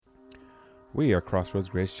We are Crossroads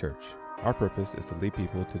Grace Church. Our purpose is to lead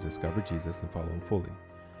people to discover Jesus and follow him fully.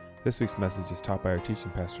 This week's message is taught by our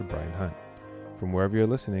teaching pastor, Brian Hunt. From wherever you're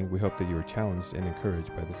listening, we hope that you are challenged and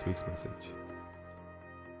encouraged by this week's message.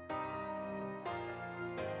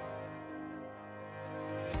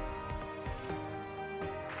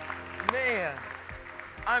 Man,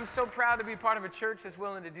 I'm so proud to be part of a church that's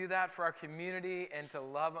willing to do that for our community and to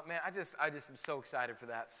love. Man, I just am so excited for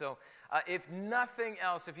that. So if nothing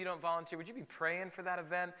else, if you don't volunteer, would you be praying for that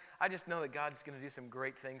event? I just know that God's going to do some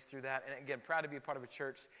great things through that. And again, proud to be a part of a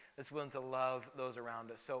church that's willing to love those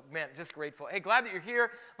around us. So man, just grateful. Hey, glad that you're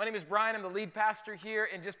here. My name is Brian. I'm the lead pastor here,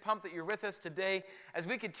 and just pumped that you're with us today as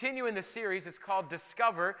we continue in this series. It's called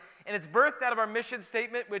Discover, and it's birthed out of our mission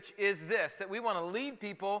statement, which is this, that we want to lead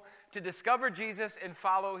people to discover Jesus and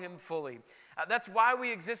follow him fully. That's why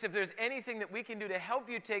we exist. If there's anything that we can do to help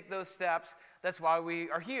you take those steps, that's why we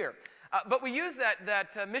are here. But we use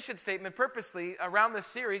that mission statement purposely around this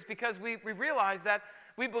series because we realize that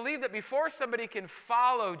we believe that before somebody can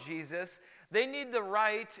follow Jesus, they need the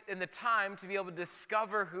right and the time to be able to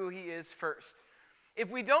discover who he is first.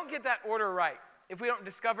 If we don't get that order right, if we don't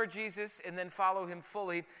discover Jesus and then follow him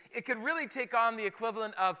fully, it could really take on the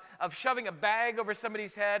equivalent of shoving a bag over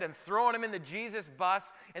somebody's head and throwing them in the Jesus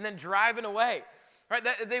bus and then driving away. Right?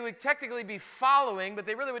 They would technically be following, but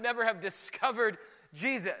they really would never have discovered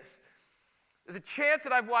Jesus. There's a chance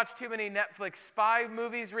that I've watched too many Netflix spy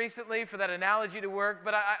movies recently for that analogy to work,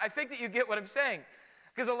 but I think that you get what I'm saying.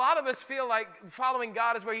 Because a lot of us feel like following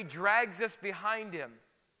God is where he drags us behind him.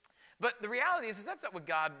 But the reality is that's not what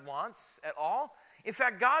God wants at all. In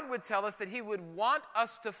fact, God would tell us that he would want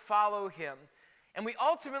us to follow him. And we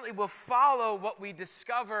ultimately will follow what we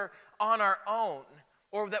discover on our own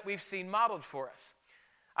or that we've seen modeled for us.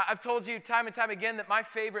 I've told you time and time again that my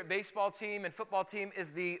favorite baseball team and football team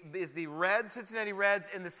is the Cincinnati Reds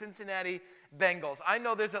and the Cincinnati Bengals. I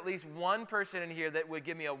know there's at least one person in here that would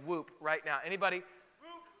give me a whoop right now. Anybody?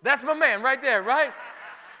 Whoop. That's my man right there, right?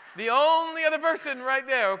 The only other person right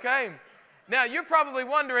there, okay? Now, you're probably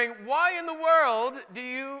wondering, why in the world do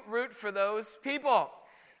you root for those people?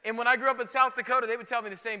 And when I grew up in South Dakota, they would tell me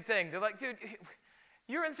the same thing. They're like, dude,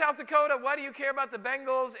 you're in South Dakota. Why do you care about the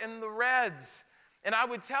Bengals and the Reds? And I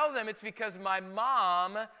would tell them it's because my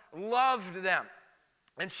mom loved them,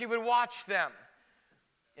 and she would watch them.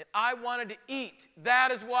 And I wanted to eat.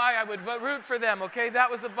 That is why I would root for them, okay?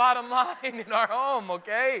 That was the bottom line in our home,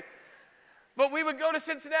 okay? But we would go to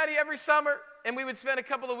Cincinnati every summer, and we would spend a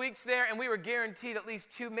couple of weeks there, and we were guaranteed at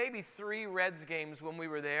least 2, maybe 3 Reds games when we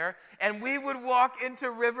were there. And we would walk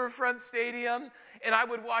into Riverfront Stadium, and I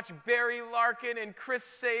would watch Barry Larkin and Chris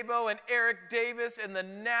Sabo and Eric Davis and the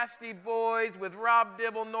Nasty Boys with Rob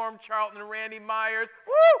Dibble, Norm Charlton, and Randy Myers.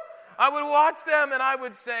 Woo! I would watch them, and I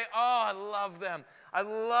would say, oh, I love them. I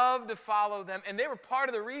love to follow them. And they were part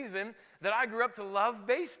of the reason that I grew up to love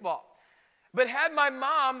baseball. But had my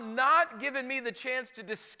mom not given me the chance to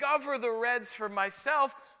discover the Reds for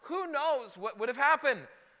myself, who knows what would have happened?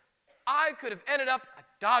 I could have ended up a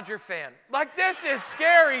Dodger fan. Like, this is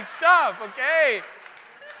scary stuff, okay?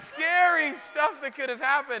 Scary stuff that could have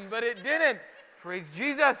happened, but it didn't. Praise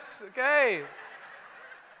Jesus, okay?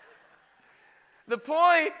 The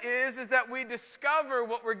point is that we discover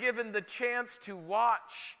what we're given the chance to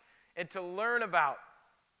watch and to learn about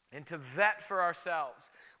and to vet for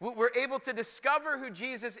ourselves. We're able to discover who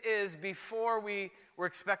Jesus is before we were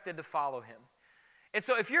expected to follow him. And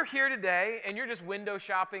so if you're here today and you're just window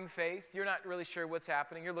shopping faith, you're not really sure what's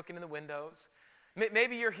happening, you're looking in the windows.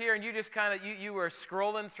 Maybe you're here and you just you were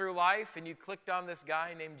scrolling through life and you clicked on this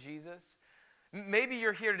guy named Jesus. Maybe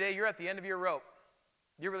you're here today, you're at the end of your rope.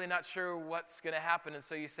 You're really not sure what's going to happen, and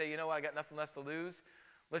so you say, you know what, I got nothing less to lose.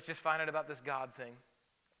 Let's just find out about this God thing.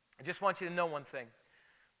 I just want you to know one thing.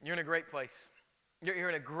 You're in a great place. You're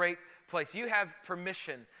in a great place. You have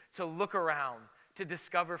permission to look around, to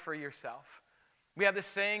discover for yourself. We have this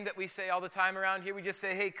saying that we say all the time around here. We just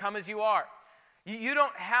say, hey, come as you are. You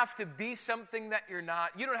don't have to be something that you're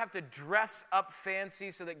not. You don't have to dress up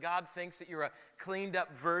fancy so that God thinks that you're a cleaned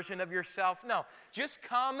up version of yourself. No, just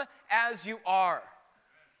come as you are.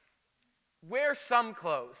 Wear some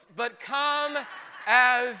clothes, but come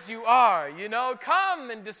as you are. Come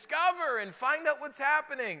and discover and find out what's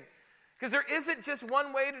happening. Because there isn't just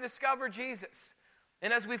one way to discover Jesus.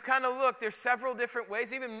 And as we've kind of looked, there's several different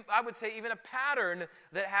ways, I would say even a pattern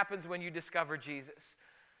that happens when you discover Jesus.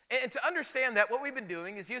 And to understand that, what we've been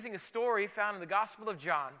doing is using a story found in the Gospel of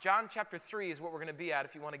John. John chapter 3 is what we're going to be at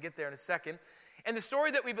if you want to get there in a second. And the story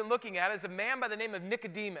that we've been looking at is a man by the name of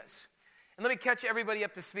Nicodemus. And let me catch everybody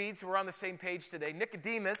up to speed so we're on the same page today.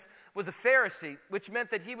 Nicodemus was a Pharisee, which meant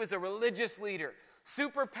that he was a religious leader.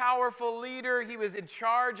 super powerful leader. He was in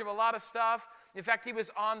charge of a lot of stuff. In fact, he was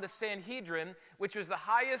on the Sanhedrin, which was the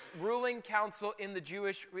highest ruling council in the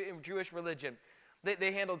Jewish religion.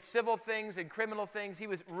 They handled civil things and criminal things. He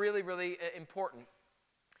was really, really important.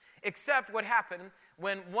 Except what happened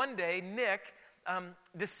when one day Nick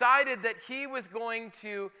decided that he was going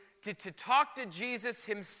to talk to Jesus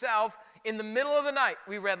himself in the middle of the night,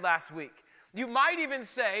 we read last week. You might even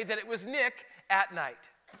say that it was Nick at night.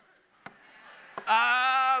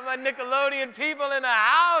 My Nickelodeon people in the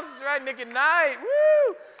house, right? Nick at Night,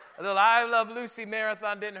 woo! A little I Love Lucy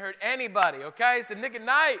marathon didn't hurt anybody, okay? So Nick at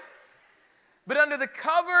Night. But under the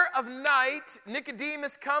cover of night,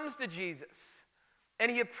 Nicodemus comes to Jesus,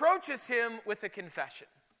 and he approaches him with a confession.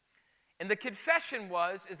 And the confession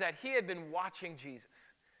is that he had been watching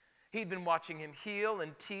Jesus. He'd been watching him heal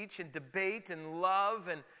and teach and debate and love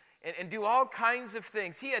and do all kinds of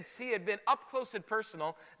things. He had been up close and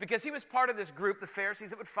personal because he was part of this group, the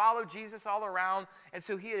Pharisees, that would follow Jesus all around. And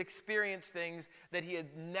so he had experienced things that he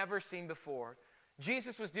had never seen before.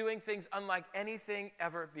 Jesus was doing things unlike anything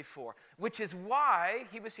ever before, which is why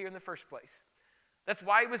he was here in the first place. That's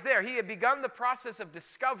why he was there. He had begun the process of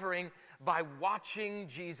discovering by watching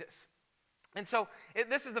Jesus. And so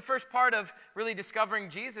this is the first part of really discovering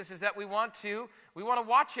Jesus, is that we want to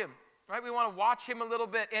watch him. Right? We want to watch him a little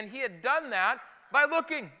bit. And he had done that by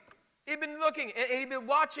looking. He'd been looking. And he'd been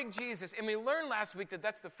watching Jesus. And we learned last week that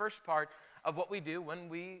that's the first part of what we do when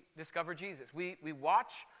we discover Jesus. We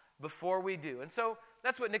watch before we do. And so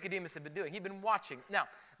that's what Nicodemus had been doing. He'd been watching. Now,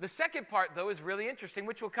 the second part, though, is really interesting,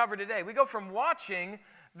 which we'll cover today. We went from watching,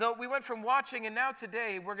 and now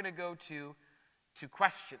today we're going to go to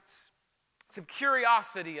questions. Some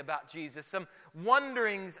curiosity about Jesus. Some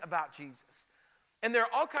wonderings about Jesus. And there are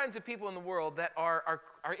all kinds of people in the world that are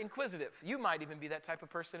inquisitive. You might even be that type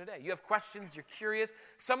of person today. You have questions, you're curious.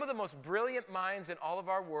 Some of the most brilliant minds in all of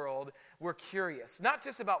our world were curious. Not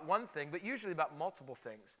just about one thing, but usually about multiple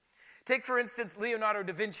things. Take, for instance, Leonardo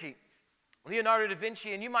da Vinci. Leonardo da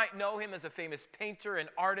Vinci, and you might know him as a famous painter and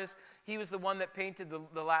artist. He was the one that painted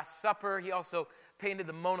the Last Supper. He also painted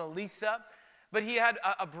the Mona Lisa. But he had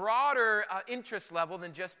a broader interest level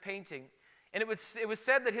than just painting. And it was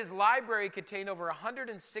said that his library contained over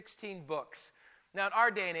 116 books. Now, in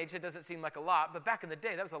our day and age, it doesn't seem like a lot, but back in the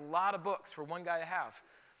day, that was a lot of books for one guy to have.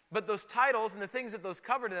 But those titles and the things that those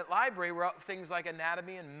covered in that library were things like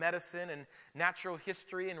anatomy and medicine and natural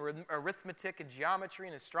history and arithmetic and geometry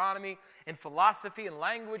and astronomy and philosophy and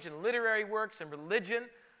language and literary works and religion.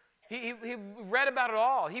 He read about it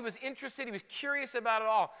all. He was interested. He was curious about it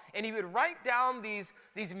all. And he would write down these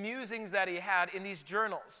musings that he had in these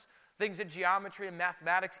journals. Things in geometry and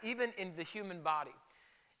mathematics, even in the human body.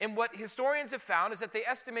 And what historians have found is that they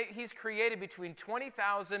estimate he's created between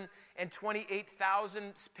 20,000 and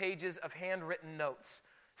 28,000 pages of handwritten notes,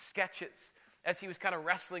 sketches, as he was kind of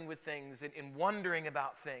wrestling with things and wondering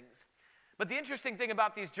about things. But the interesting thing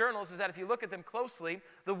about these journals is that if you look at them closely,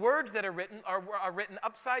 the words that are written are written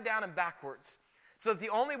upside down and backwards. So that the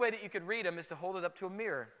only way that you could read them is to hold it up to a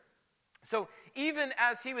mirror. So even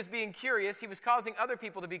as he was being curious, he was causing other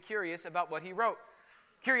people to be curious about what he wrote.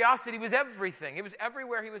 Curiosity was everything. It was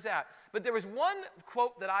everywhere he was at. But there was one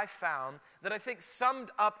quote that I found that I think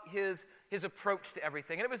summed up his approach to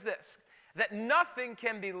everything. And it was this: that nothing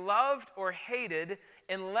can be loved or hated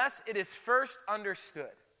unless it is first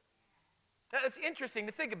understood. Now, it's interesting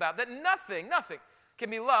to think about, that nothing can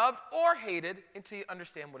be loved or hated until you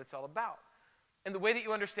understand what it's all about. And the way that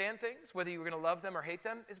you understand things, whether you're going to love them or hate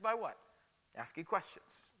them, is by what? Asking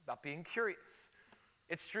questions, about being curious.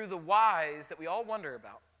 It's through the whys that we all wonder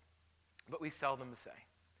about, but we seldom say.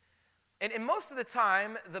 And most of the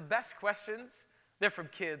time, the best questions, they're from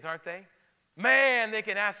kids, aren't they? Man, they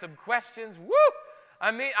can ask some questions. Woo!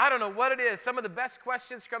 I mean, I don't know what it is. Some of the best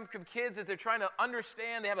questions come from kids as they're trying to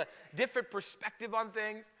understand. They have a different perspective on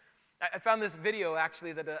things. I found this video,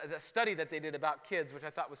 actually, that a study that they did about kids, which I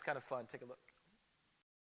thought was kind of fun. Take a look.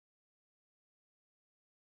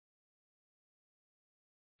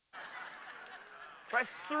 Right,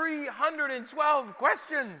 312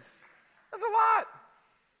 questions. That's a lot.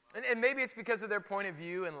 And maybe it's because of their point of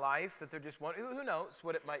view in life that they're just wondering. Who knows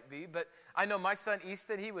what it might be. But I know my son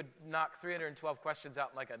Easton, he would knock 312 questions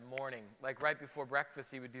out in like a morning. Like right before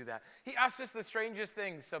breakfast, he would do that. He asks us the strangest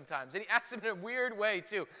things sometimes. And he asks them in a weird way,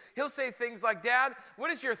 too. He'll say things like, Dad, what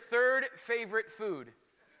is your third favorite food?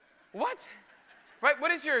 What? Right,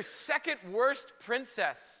 what is your second worst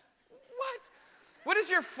princess? What? What is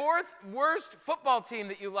your fourth worst football team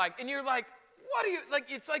that you like? And you're like, what are you, like,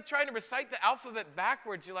 it's like trying to recite the alphabet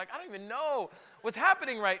backwards. You're like, I don't even know what's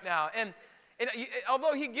happening right now. And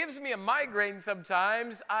although he gives me a migraine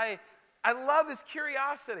sometimes, I I love his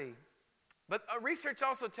curiosity. But research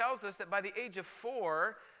also tells us that by the age of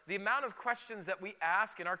 4, the amount of questions that we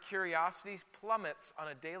ask and our curiosities plummets on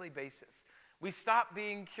a daily basis. We stop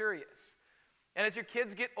being curious. And as your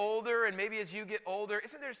kids get older, and maybe as you get older,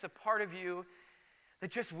 isn't there just a part of you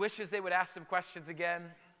that just wishes they would ask some questions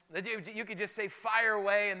again? That you could just say, fire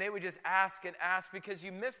away, and they would just ask and ask because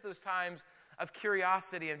you miss those times of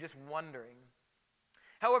curiosity and just wondering.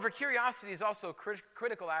 However, curiosity is also a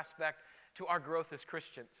critical aspect to our growth as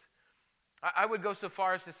Christians. I would go so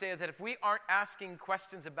far as to say that if we aren't asking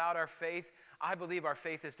questions about our faith, I believe our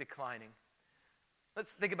faith is declining.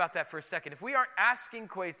 Let's think about that for a second. If we aren't asking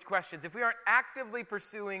questions, if we aren't actively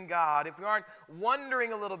pursuing God, if we aren't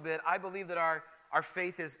wondering a little bit, I believe that our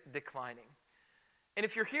faith is declining. And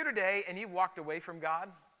if you're here today and you've walked away from God,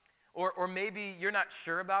 or maybe you're not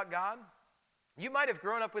sure about God, you might have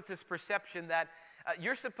grown up with this perception that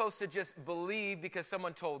you're supposed to just believe because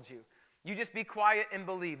someone told you. You just be quiet and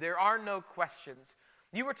believe. There are no questions.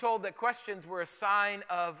 You were told that questions were a sign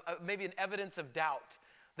of maybe an evidence of doubt,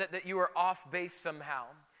 that you were off base somehow.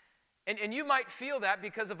 And you might feel that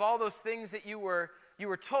because of all those things that you were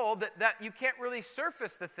told, that you can't really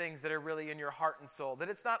surface the things that are really in your heart and soul, that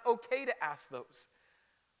it's not okay to ask those.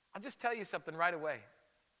 I'll just tell you something right away.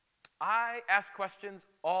 I ask questions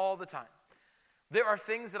all the time. There are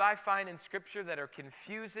things that I find in Scripture that are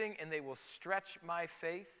confusing and they will stretch my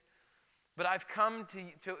faith. But I've come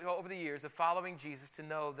to over the years of following Jesus to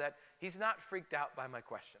know that he's not freaked out by my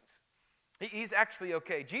questions. He's actually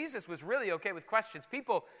okay. Jesus was really okay with questions.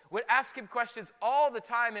 People would ask him questions all the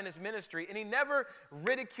time in his ministry, and he never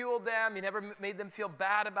ridiculed them. He never made them feel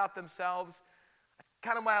bad about themselves. That's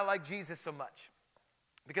kind of why I like Jesus so much.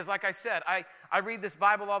 Because like I said, I read this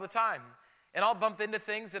Bible all the time, and I'll bump into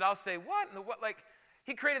things that I'll say, what? Like,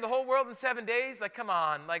 he created the whole world in 7 days? Like, come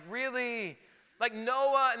on, like, really? Like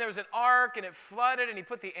Noah, and there was an ark, and it flooded, and he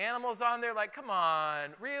put the animals on there. Like, come on,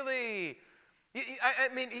 really?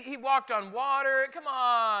 I mean, he walked on water. Come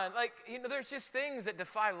on. Like, there's just things that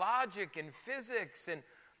defy logic and physics, and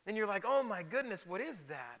then you're like, oh my goodness, what is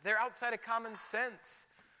that? They're outside of common sense.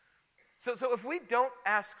 So if we don't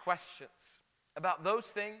ask questions about those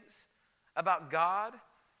things, about God,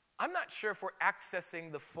 I'm not sure if we're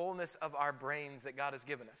accessing the fullness of our brains that God has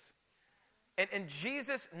given us. And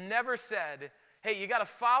Jesus never said, hey, you got to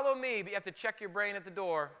follow me, but you have to check your brain at the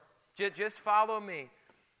door. Just follow me.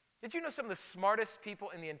 Did you know some of the smartest people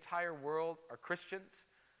in the entire world are Christians?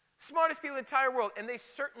 Smartest people in the entire world, and they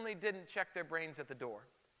certainly didn't check their brains at the door.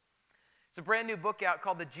 It's a brand new book out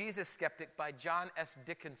called The Jesus Skeptic by John S.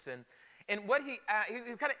 Dickinson. And what he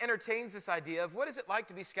kind of entertains this idea of what is it like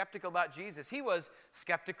to be skeptical about Jesus. He was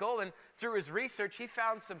skeptical, and through his research, he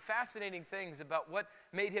found some fascinating things about what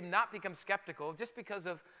made him not become skeptical just because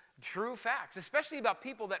of true facts, especially about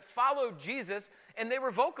people that followed Jesus and they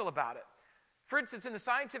were vocal about it. For instance, in the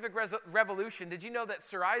scientific revolution, did you know that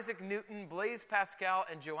Sir Isaac Newton, Blaise Pascal,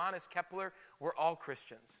 and Johannes Kepler were all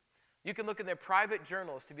Christians? You can look in their private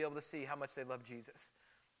journals to be able to see how much they love Jesus.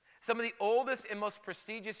 Some of the oldest and most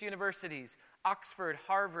prestigious universities, Oxford,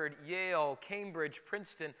 Harvard, Yale, Cambridge,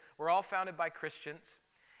 Princeton, were all founded by Christians.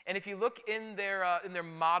 And if you look in their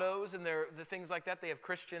mottos and the things like that, they have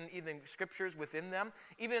Christian even scriptures within them.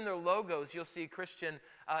 Even in their logos, you'll see Christian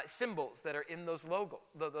symbols that are in those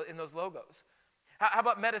logos. How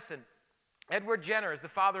about medicine? Edward Jenner is the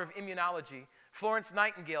father of immunology. Florence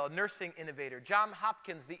Nightingale, a nursing innovator. Johns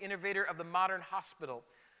Hopkins, the innovator of the modern hospital.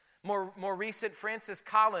 More recent, Francis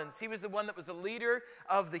Collins. He was the one that was the leader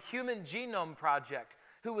of the Human Genome Project,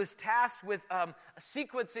 who was tasked with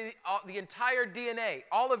sequencing the entire DNA,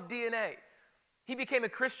 all of DNA. He became a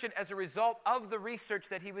Christian as a result of the research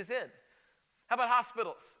that he was in. How about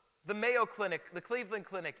hospitals? The Mayo Clinic, the Cleveland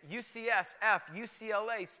Clinic, UCSF,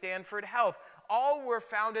 UCLA, Stanford Health, all were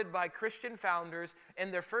founded by Christian founders,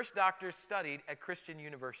 and their first doctors studied at Christian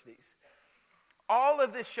universities. All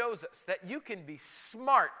of this shows us that you can be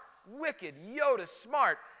smart, wicked, Yoda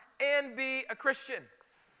smart, and be a Christian.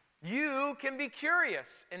 You can be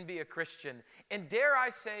curious and be a Christian. And dare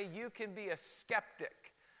I say, you can be a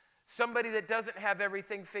skeptic, somebody that doesn't have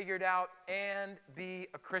everything figured out, and be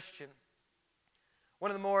a Christian. One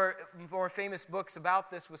of the more famous books about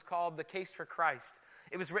this was called The Case for Christ.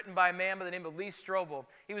 It was written by a man by the name of Lee Strobel.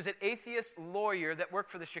 He was an atheist lawyer that worked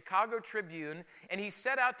for the Chicago Tribune, and he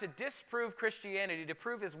set out to disprove Christianity, to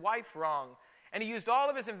prove his wife wrong. And he used all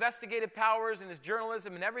of his investigative powers and his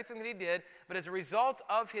journalism and everything that he did, but as a result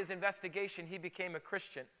of his investigation, he became a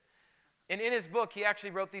Christian. And in his book, he actually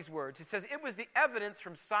wrote these words. He says, "It was the evidence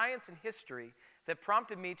from science and history that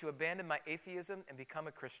prompted me to abandon my atheism and become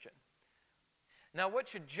a Christian." Now, what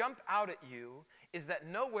should jump out at you is that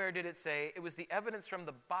nowhere did it say it was the evidence from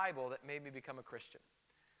the Bible that made me become a Christian.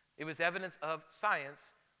 It was evidence of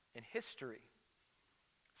science and history.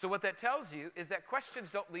 So what that tells you is that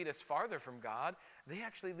questions don't lead us farther from God. They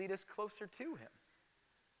actually lead us closer to him.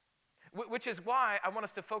 Which is why I want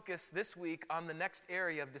us to focus this week on the next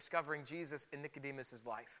area of discovering Jesus in Nicodemus'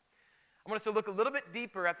 life. I want us to look a little bit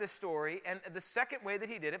deeper at this story and the second way that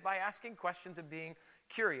he did it by asking questions and being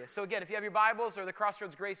curious. So again, if you have your Bibles or the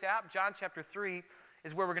Crossroads Grace app, John chapter 3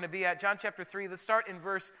 is where we're going to be at. John chapter 3, let's start in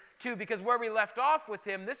verse 2, because where we left off with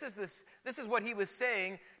him, this is what he was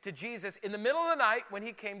saying to Jesus in the middle of the night when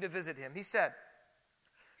he came to visit him. He said,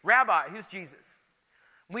 "Rabbi," who's Jesus,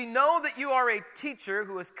 "we know that you are a teacher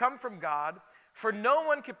who has come from God, for no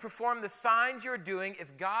one could perform the signs you're doing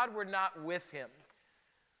if God were not with him."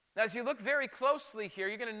 Now, as you look very closely here,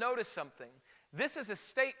 you're going to notice something. This is a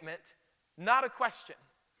statement, not a question.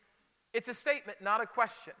 It's a statement, not a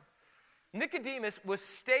question. Nicodemus was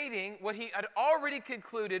stating what he had already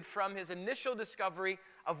concluded from his initial discovery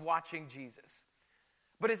of watching Jesus.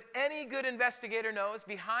 But as any good investigator knows,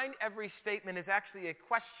 behind every statement is actually a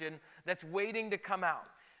question that's waiting to come out.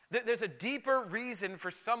 There's a deeper reason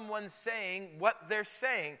for someone saying what they're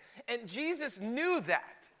saying. And Jesus knew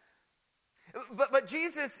that. But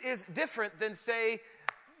Jesus is different than, say,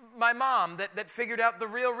 my mom that figured out the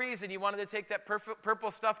real reason you wanted to take that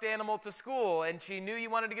purple stuffed animal to school, and she knew you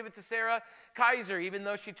wanted to give it to Sarah Kaiser, even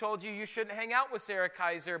though she told you shouldn't hang out with Sarah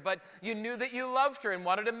Kaiser, but you knew that you loved her and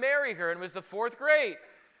wanted to marry her, and it was the 4th grade.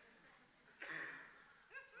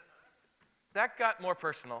 That got more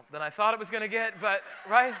personal than I thought it was going to get, but,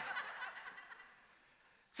 right?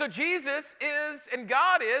 So Jesus is, and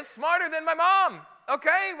God is, smarter than my mom,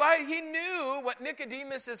 okay? Right? He knew what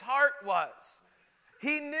Nicodemus' heart was.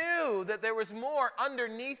 He knew that there was more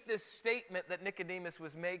underneath this statement that Nicodemus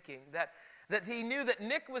was making, that he knew that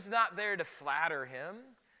Nick was not there to flatter him.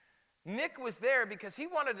 Nick was there because he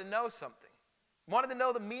wanted to know something, wanted to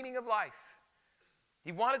know the meaning of life.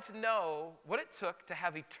 He wanted to know what it took to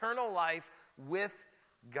have eternal life with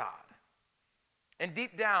God. And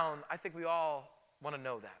deep down, I think we all want to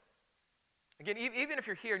know that. Again, even if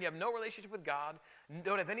you're here and you have no relationship with God,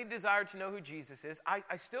 don't have any desire to know who Jesus is,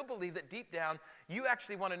 I still believe that deep down, you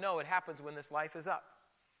actually want to know what happens when this life is up.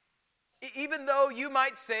 Even though you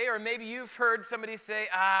might say, or maybe you've heard somebody say,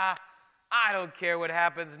 I don't care what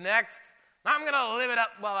happens next. I'm going to live it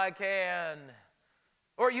up while I can.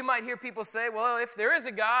 Or you might hear people say, well, if there is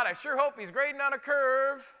a God, I sure hope he's grading on a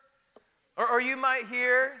curve. Or you might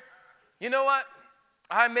hear, you know what?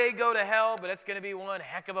 I may go to hell, but it's going to be one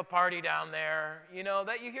heck of a party down there. You know,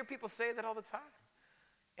 that you hear people say that all the time.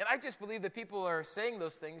 And I just believe that people are saying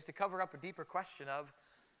those things to cover up a deeper question of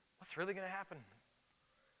what's really going to happen?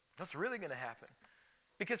 What's really going to happen?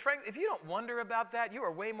 Because frankly, if you don't wonder about that, you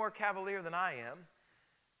are way more cavalier than I am.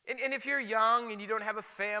 And if you're young and you don't have a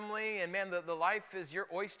family and man, the life is your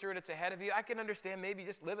oyster and it's ahead of you, I can understand maybe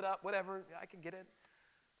just live it up, whatever, I can get it.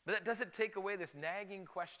 But that doesn't take away this nagging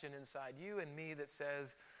question inside you and me that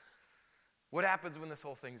says, what happens when this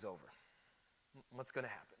whole thing's over? What's going to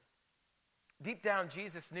happen? Deep down,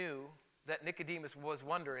 Jesus knew that Nicodemus was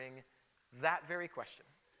wondering that very question,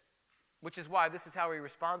 which is why this is how he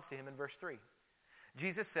responds to him in verse 3.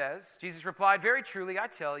 Jesus replied, "Very truly, I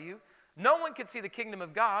tell you, no one can see the kingdom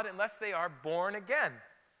of God unless they are born again."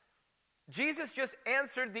 Jesus just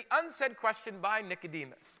answered the unsaid question by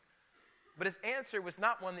Nicodemus. But his answer was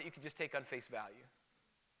not one that you could just take on face value.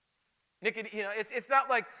 It's not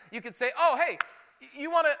like you could say, oh, hey, you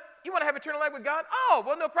want to have eternal life with God? Oh,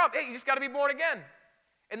 well, no problem. Hey, you just got to be born again.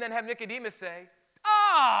 And then have Nicodemus say,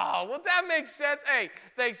 oh, well, that makes sense. Hey,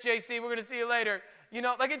 thanks, JC. We're going to see you later.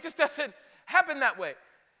 It just doesn't happen that way.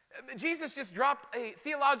 Jesus just dropped a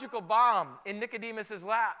theological bomb in Nicodemus'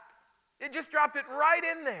 lap. It just dropped it right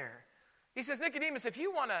in there. He says, Nicodemus, if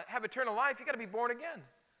you want to have eternal life, you got to be born again.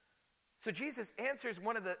 So Jesus answers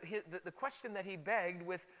one of the question that he begged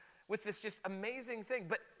with this just amazing thing.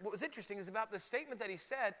 But what was interesting is about the statement that he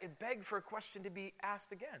said, it begged for a question to be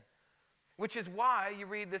asked again. Which is why you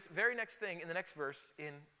read this very next thing in the next verse,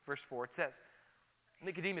 in verse 4. It says,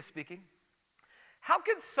 Nicodemus speaking, "How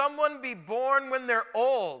can someone be born when they're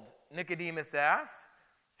old?" Nicodemus asked.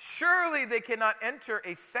 "Surely they cannot enter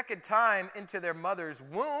a second time into their mother's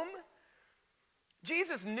womb."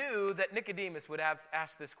 Jesus knew that Nicodemus would have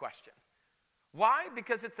asked this question. Why?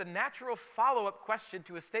 Because it's a natural follow-up question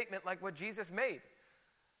to a statement like what Jesus made.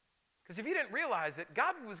 Because if you didn't realize it,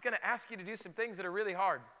 God was going to ask you to do some things that are really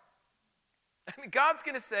hard. God's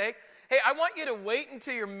going to say, hey, I want you to wait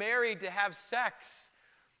until you're married to have sex.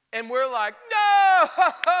 And we're like,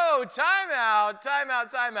 whoa, time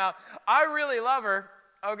out. I really love her,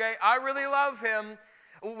 okay? I really love him.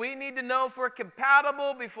 We need to know if we're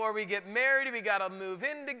compatible before we get married. We got to move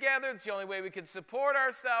in together. It's the only way we can support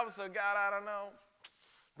ourselves. So, God, I don't know.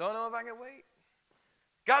 Don't know if I can wait.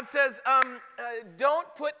 God says, don't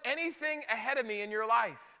put anything ahead of me in your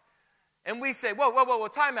life. And we say, whoa,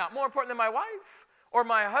 time out. More important than my wife or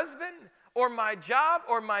my husband or my job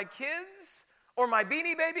or my kids or my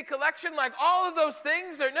Beanie Baby collection. Like all of those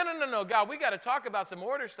things are, no, God, we got to talk about some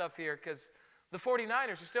order stuff here because the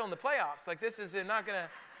 49ers are still in the playoffs. Like this is not going to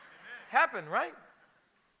happen, right?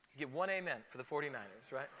 You get one amen for the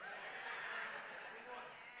 49ers, right?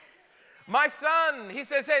 My son, he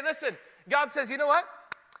says, hey, listen, God says, you know what?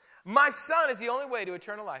 My son is the only way to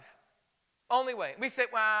eternal life. Only way. We say,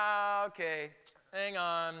 well, okay, hang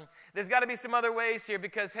on. There's got to be some other ways here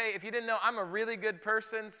because, hey, if you didn't know, I'm a really good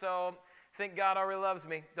person, so think God already loves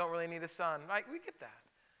me. Don't really need a son. Right? We get that.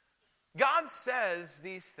 God says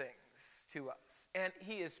these things to us, and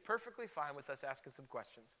he is perfectly fine with us asking some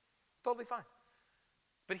questions. Totally fine.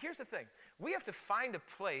 But here's the thing. We have to find a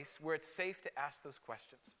place where it's safe to ask those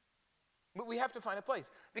questions. But we have to find a place.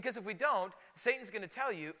 Because if we don't, Satan's going to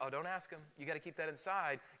tell you, oh, don't ask him. You got to keep that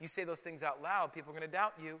inside. You say those things out loud, people are going to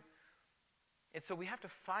doubt you. And so we have to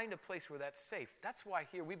find a place where that's safe. That's why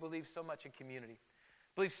here we believe so much in community.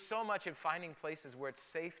 Believe so much in finding places where it's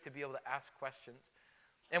safe to be able to ask questions.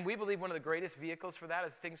 And we believe one of the greatest vehicles for that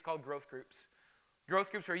is things called growth groups. Growth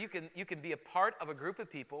groups where you can be a part of a group of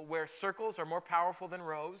people where circles are more powerful than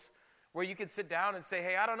rows, where you can sit down and say,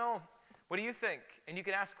 hey, I don't know. What do you think? And you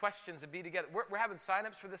can ask questions and be together. We're having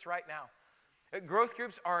signups for this right now. Growth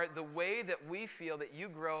groups are the way that we feel that you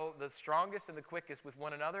grow the strongest and the quickest with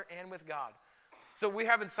one another and with God. So we're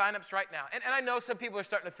having signups right now. And I know some people are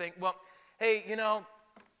starting to think, well, hey,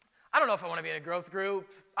 I don't know if I want to be in a growth group.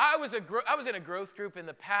 I was in a growth group in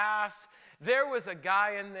the past. There was a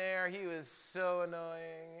guy in there. He was so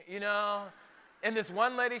annoying, And this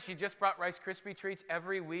one lady, she just brought Rice Krispie treats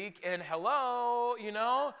every week. And hello,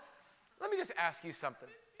 Let me just ask you something.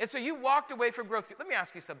 And so you walked away from growth group. Let me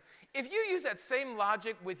ask you something. If you use that same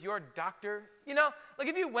logic with your doctor, like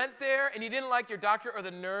if you went there and you didn't like your doctor or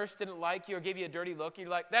the nurse didn't like you or gave you a dirty look, you're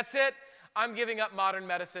like, that's it. I'm giving up modern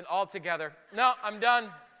medicine altogether. No, I'm done.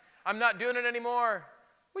 I'm not doing it anymore.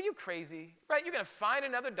 Well, you crazy, right? You're going to find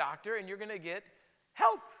another doctor and you're going to get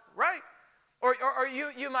help, right? Or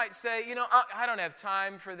you might say, I don't have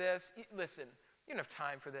time for this. Listen. You don't have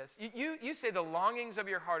time for this. You say the longings of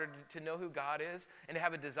your heart are to know who God is and to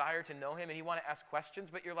have a desire to know him, and you want to ask questions,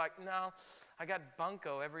 but you're like, no, I got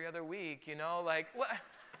bunco every other week, Like,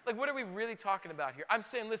 what are we really talking about here? I'm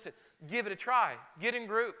saying, listen, give it a try. Get in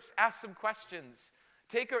groups. Ask some questions.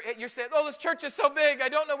 You're saying, oh, this church is so big, I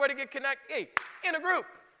don't know where to get connected. Hey, in a group.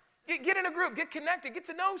 Get in a group, get connected, get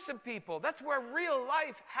to know some people. That's where real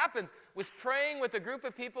life happens. Was praying with a group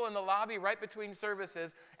of people in the lobby right between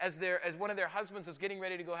services as one of their husbands was getting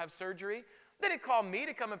ready to go have surgery. They didn't call me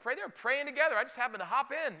to come and pray. They were praying together. I just happened to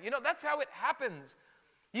hop in. That's how it happens.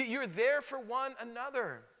 You're there for one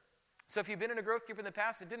another. So if you've been in a growth group in the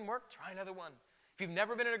past, it didn't work, try another one. If you've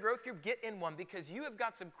never been in a growth group, get in one because you have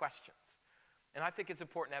got some questions. And I think it's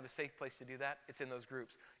important to have a safe place to do that. It's in those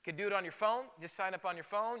groups. You can do it on your phone. Just sign up on your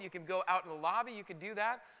phone. You can go out in the lobby. You can do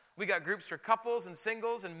that. We got groups for couples and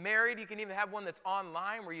singles and married. You can even have one that's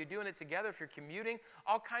online where you're doing it together if you're commuting.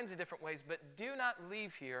 All kinds of different ways. But do not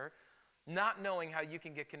leave here not knowing how you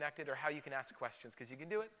can get connected or how you can ask questions because you can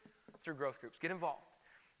do it through growth groups. Get involved.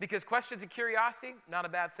 Because questions and curiosity, not a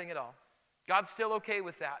bad thing at all. God's still okay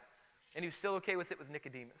with that. And he was still okay with it with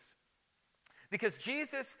Nicodemus. Because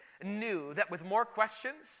Jesus knew that with more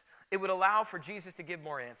questions, it would allow for Jesus to give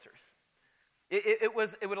more answers. It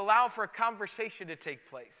would allow for a conversation to take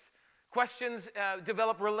place. Questions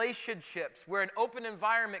develop relationships where an open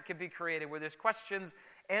environment can be created, where there's questions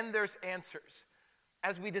and there's answers.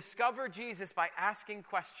 As we discover Jesus by asking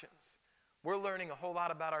questions, we're learning a whole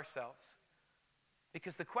lot about ourselves.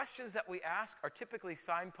 Because the questions that we ask are typically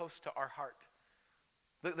signposts to our heart.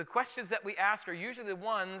 The questions that we ask are usually the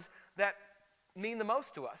ones that mean the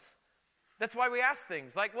most to us. That's why we ask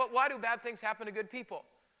things like, why do bad things happen to good people?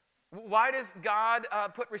 Why does God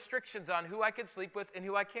put restrictions on who I can sleep with and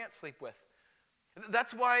who I can't sleep with?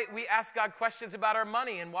 That's why we ask God questions about our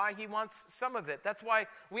money and why he wants some of it. That's why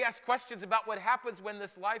we ask questions about what happens when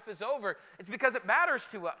this life is over. It's because it matters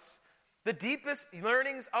to us. The deepest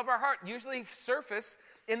learnings of our heart usually surface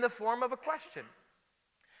in the form of a question.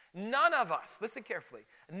 None of us, listen carefully,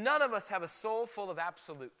 none of us have a soul full of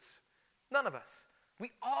absolutes. None of us.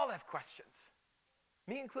 We all have questions,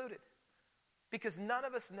 me included, because none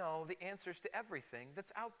of us know the answers to everything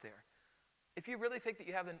that's out there. If you really think that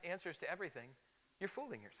you have the answers to everything, you're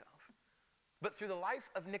fooling yourself. But through the life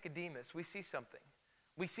of Nicodemus, we see something.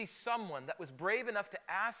 We see someone that was brave enough to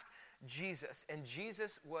ask Jesus, and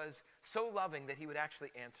Jesus was so loving that he would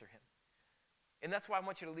actually answer him. And that's why I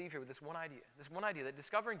want you to leave here with this one idea that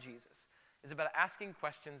discovering Jesus is about asking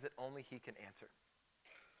questions that only he can answer.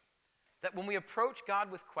 That when we approach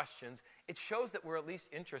God with questions, it shows that we're at least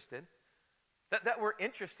interested, that we're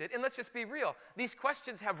interested. And let's just be real. These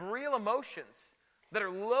questions have real emotions that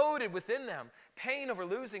are loaded within them. Pain over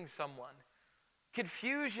losing someone.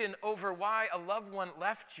 Confusion over why a loved one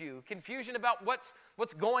left you. Confusion about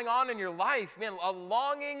what's going on in your life. Man, a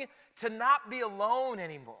longing to not be alone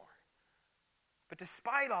anymore. But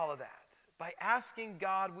despite all of that, by asking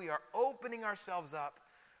God, we are opening ourselves up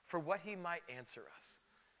for what he might answer us.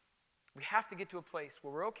 We have to get to a place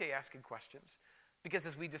where we're okay asking questions, because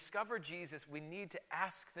as we discover Jesus, we need to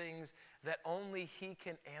ask things that only he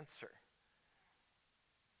can answer.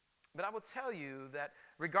 But I will tell you that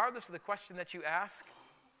regardless of the question that you ask,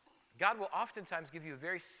 God will oftentimes give you a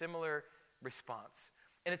very similar response.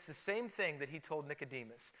 And it's the same thing that he told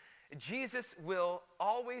Nicodemus. Jesus will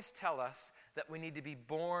always tell us that we need to be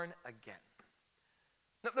born again.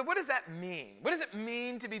 Now, what does that mean? What does it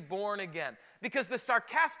mean to be born again? Because the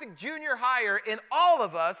sarcastic junior higher in all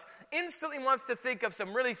of us instantly wants to think of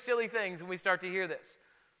some really silly things when we start to hear this.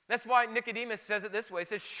 That's why Nicodemus says it this way. He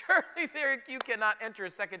says, surely you cannot enter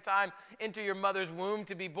a second time into your mother's womb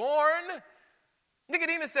to be born.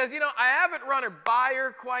 Nicodemus says, I haven't run her by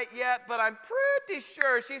her quite yet, but I'm pretty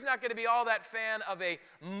sure she's not going to be all that fan of a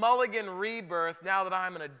mulligan rebirth now that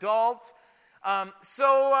I'm an adult.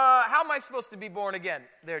 So how am I supposed to be born again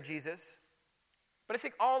there, Jesus? But I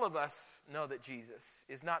think all of us know that Jesus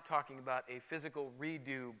is not talking about a physical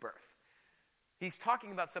redo birth. He's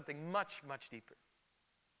talking about something much, much deeper.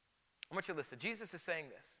 I want you to listen. Jesus is saying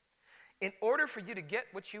this. In order for you to get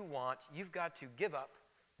what you want, you've got to give up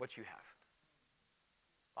what you have.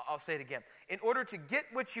 I'll say it again. In order to get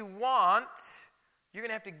what you want, you're going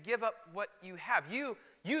to have to give up what you have. You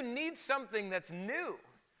need something that's new.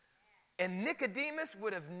 And Nicodemus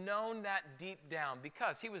would have known that deep down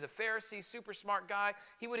because he was a Pharisee, super smart guy.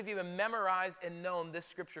 He would have even memorized and known this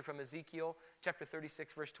scripture from Ezekiel chapter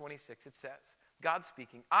 36, verse 26. It says, God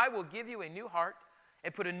speaking, I will give you a new heart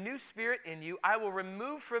and put a new spirit in you. I will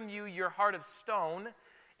remove from you your heart of stone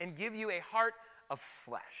and give you a heart of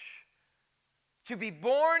flesh. To be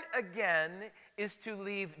born again is to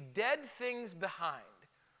leave dead things behind.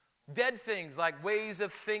 Dead things like ways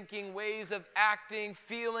of thinking, ways of acting,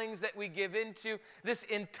 feelings that we give into, this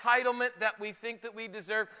entitlement that we think that we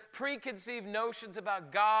deserve, preconceived notions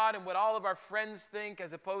about God and what all of our friends think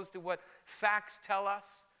as opposed to what facts tell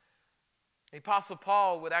us. The Apostle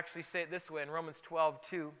Paul would actually say it this way in Romans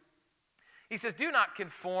 12:2. He says, do not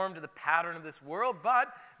conform to the pattern of this world,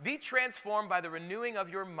 but be transformed by the renewing of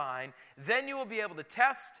your mind. Then you will be able to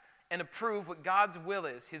test and approve what God's will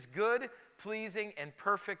is, his good, pleasing, and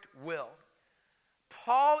perfect will.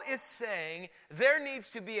 Paul is saying there needs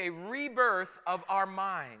to be a rebirth of our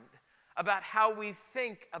mind about how we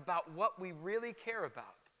think about what we really care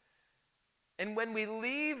about. And when we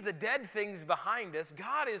leave the dead things behind us,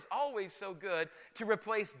 God is always so good to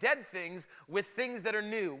replace dead things with things that are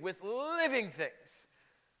new, with living things.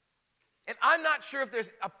 And I'm not sure if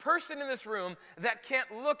there's a person in this room that can't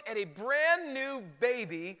look at a brand new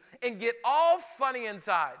baby and get all funny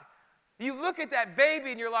inside. You look at that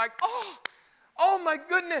baby and you're like, oh my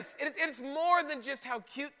goodness. It's more than just how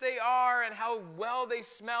cute they are and how well they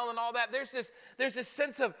smell and all that. There's this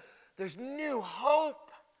sense of there's new hope.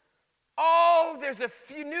 Oh, there's a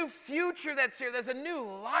new future that's here. There's a new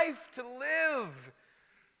life to live.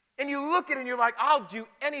 And you look at it and you're like, I'll do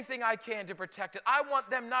anything I can to protect it. I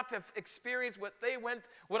want them not to experience what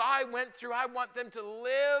I went through. I want them to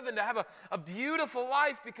live and to have a beautiful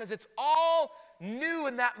life because it's all new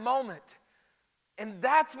in that moment. And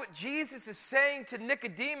that's what Jesus is saying to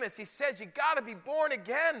Nicodemus. He says, you got to be born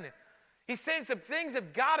again. He's saying some things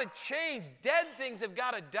have got to change. Dead things have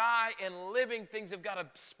got to die, and living things have got to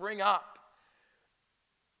spring up.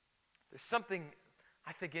 There's something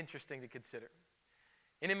I think interesting to consider.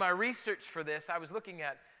 And in my research for this, I was looking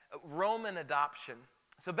at Roman adoption.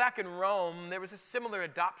 So back in Rome, there was a similar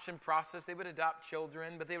adoption process. They would adopt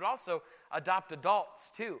children, but they would also adopt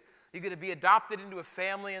adults too. You get to be adopted into a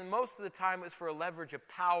family, and most of the time it was for a leverage of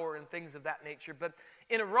power and things of that nature. But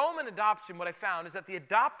in a Roman adoption, what I found is that the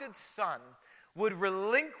adopted son would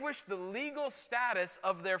relinquish the legal status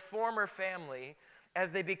of their former family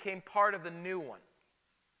as they became part of the new one.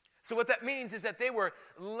 So what that means is that they were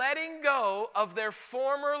letting go of their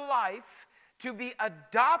former life to be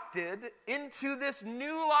adopted into this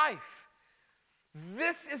new life.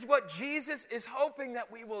 This is what Jesus is hoping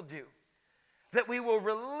that we will do. That we will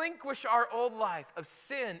relinquish our old life of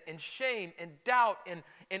sin and shame and doubt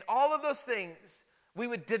and all of those things. We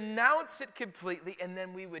would denounce it completely, and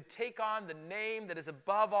then we would take on the name that is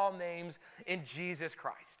above all names in Jesus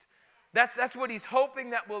Christ. That's what he's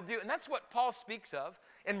hoping that we'll do. And that's what Paul speaks of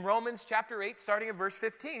in Romans chapter 8, starting in verse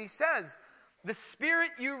 15. He says, the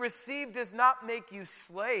Spirit you received does not make you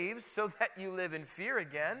slaves so that you live in fear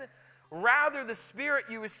again. Rather, the Spirit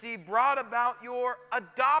you received brought about your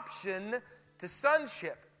adoption to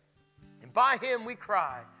sonship. And by him we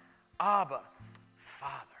cry, Abba,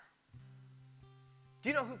 Father. Do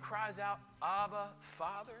you know who cries out, Abba,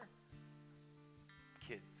 Father?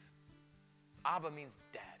 Kids. Abba means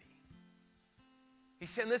daddy. He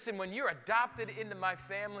said, listen, when you're adopted into my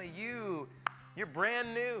family, you're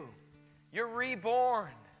brand new. You're reborn.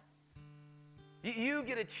 You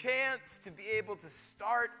get a chance to be able to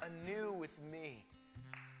start anew with me.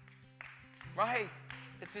 Right?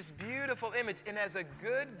 It's this beautiful image. And as a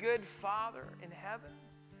good Father in heaven,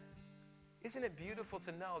 isn't it beautiful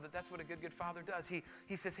to know that that's what a good Father does?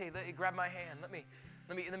 He says, hey, grab my hand. Let me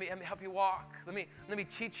help you walk. Let me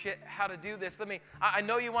teach you how to do this. I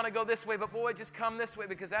know you want to go this way, but boy, just come this way,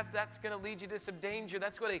 because that's going to lead you to some danger.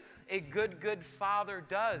 That's what a good Father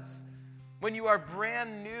does. When you are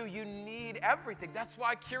brand new, you need everything. That's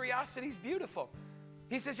why curiosity is beautiful.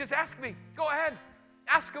 He says, just ask me. Go ahead.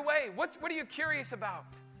 Ask away. What are you curious about?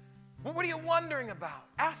 What are you wondering about?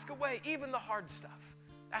 Ask away, even the hard stuff.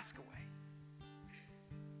 Ask away.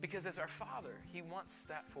 Because as our Father, he wants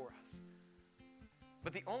that for us.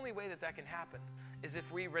 But the only way that can happen is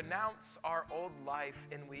if we renounce our old life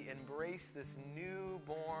and we embrace this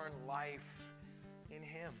newborn life in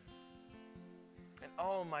him. And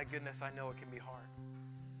oh my goodness, I know it can be hard.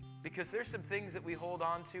 Because there's some things that we hold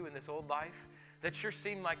on to in this old life that sure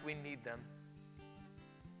seem like we need them.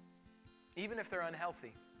 Even if they're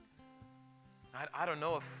unhealthy. I don't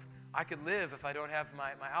know if I could live if I don't have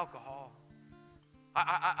my alcohol.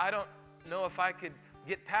 I don't know if I could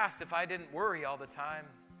get past if I didn't worry all the time.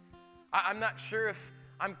 I'm not sure if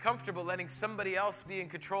I'm comfortable letting somebody else be in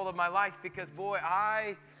control of my life because, boy,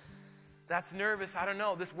 that's nervous. I don't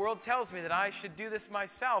know. This world tells me that I should do this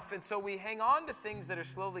myself. And so we hang on to things that are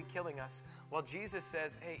slowly killing us while Jesus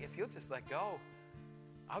says, hey, if you'll just let go,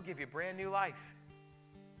 I'll give you a brand new life.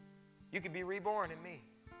 You can be reborn in me.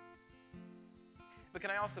 But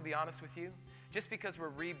can I also be honest with you? Just because we're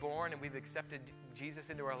reborn and we've accepted Jesus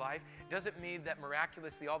into our life doesn't mean that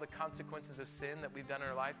miraculously all the consequences of sin that we've done in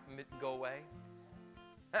our life go away.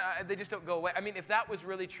 They just don't go away. I mean, if that was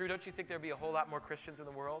really true, don't you think there'd be a whole lot more Christians in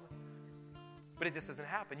the world? But it just doesn't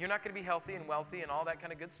happen. You're not going to be healthy and wealthy and all that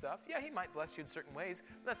kind of good stuff. Yeah, he might bless you in certain ways,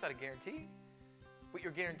 but that's not a guarantee. What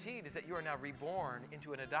you're guaranteed is that you are now reborn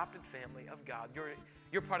into an adopted family of God.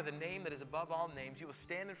 You're part of the name that is above all names. You will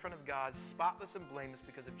stand in front of God spotless and blameless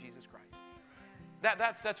because of Jesus Christ.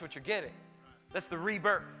 That's what you're getting. That's the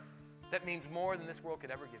rebirth. That means more than this world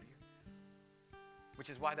could ever give you. Which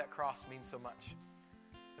is why that cross means so much.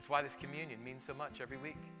 That's why this communion means so much every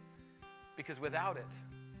week. Because without it,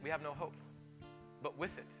 we have no hope. But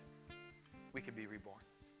with it, we can be reborn.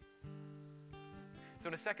 So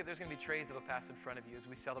in a second, there's going to be trays that will pass in front of you as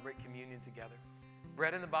we celebrate communion together.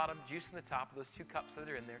 Bread in the bottom, juice in the top of those 2 cups that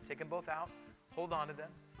are in there. Take them both out. Hold on to them.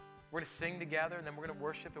 We're going to sing together, and then we're going to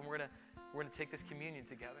worship, and we're going to take this communion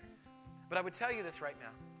together. But I would tell you this right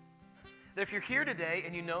now, that if you're here today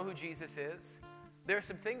and you know who Jesus is, there are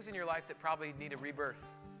some things in your life that probably need a rebirth.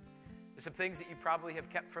 There's some things that you probably have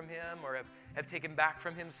kept from him or have taken back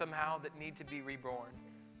from him somehow that need to be reborn.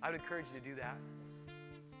 I would encourage you to do that.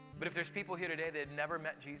 But if there's people here today that have never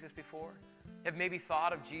met Jesus before, have maybe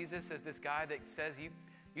thought of Jesus as this guy that says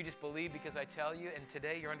you just believe because I tell you, and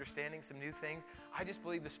today you're understanding some new things, I just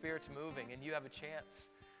believe the Spirit's moving and you have a chance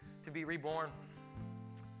to be reborn.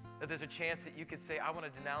 That there's a chance that you could say, I want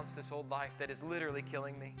to denounce this old life that is literally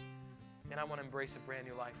killing me, and I want to embrace a brand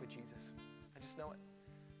new life with Jesus. I just know it.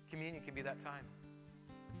 Communion can be that time.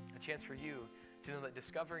 A chance for you to know that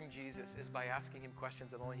discovering Jesus is by asking him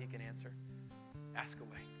questions that only he can answer. Ask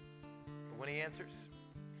away. But when he answers,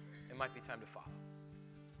 it might be time to follow.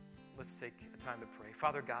 Let's take a time to pray.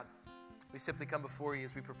 Father God, we simply come before you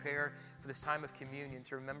as we prepare for this time of communion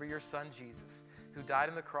to remember your Son, Jesus, who died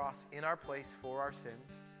on the cross in our place for our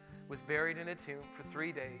sins, was buried in a tomb for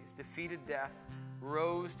 3 days, defeated death,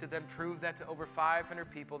 rose to then prove that to over 500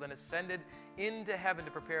 people, then ascended into heaven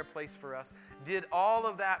to prepare a place for us, did all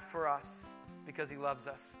of that for us because he loves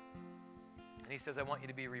us. And he says, I want you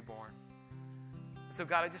to be reborn. So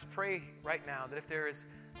God, I just pray right now that if there is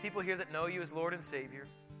people here that know you as Lord and Savior,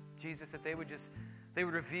 Jesus, that they would just They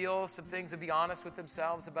would reveal some things and be honest with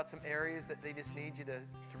themselves about some areas that they just need you to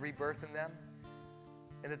rebirth in them,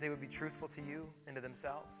 and that they would be truthful to you and to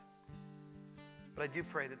themselves. But I do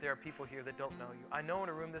pray that there are people here that don't know you. I know in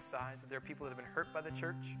a room this size that there are people that have been hurt by the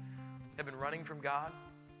church, have been running from God,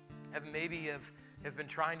 have been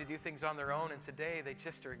trying to do things on their own, and today they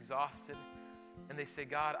just are exhausted. And they say,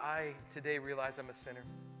 God, I today realize I'm a sinner.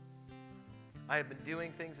 I have been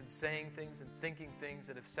doing things and saying things and thinking things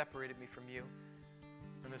that have separated me from you,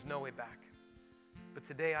 and there's no way back. But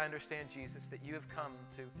today I understand, Jesus, that you have come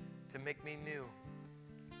to make me new,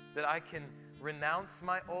 that I can renounce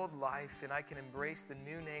my old life and I can embrace the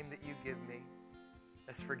new name that you give me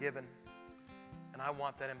as forgiven. And I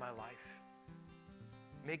want that in my life.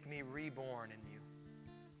 Make me reborn in you.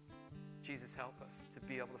 Jesus, help us to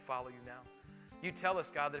be able to follow you now. You tell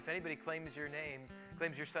us, God, that if anybody claims your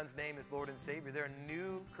son's name as Lord and Savior, they're a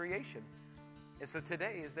new creation. And so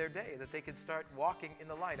today is their day that they could start walking in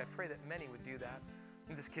the light. I pray that many would do that.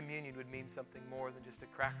 And this communion would mean something more than just a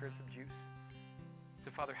cracker and some juice. So,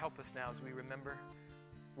 Father, help us now as we remember.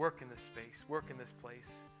 Work in this space. Work in this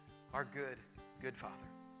place. Our good, good Father.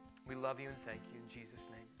 We love you and thank you in Jesus'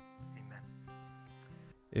 name. Amen.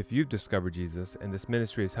 If you've discovered Jesus and this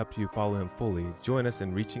ministry has helped you follow him fully, join us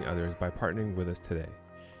in reaching others by partnering with us today.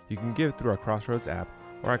 You can give through our Crossroads app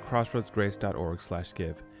or at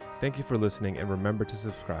crossroadsgrace.org/give. Thank you for listening, and remember to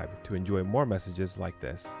subscribe to enjoy more messages like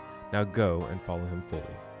this. Now go and follow him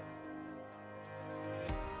fully.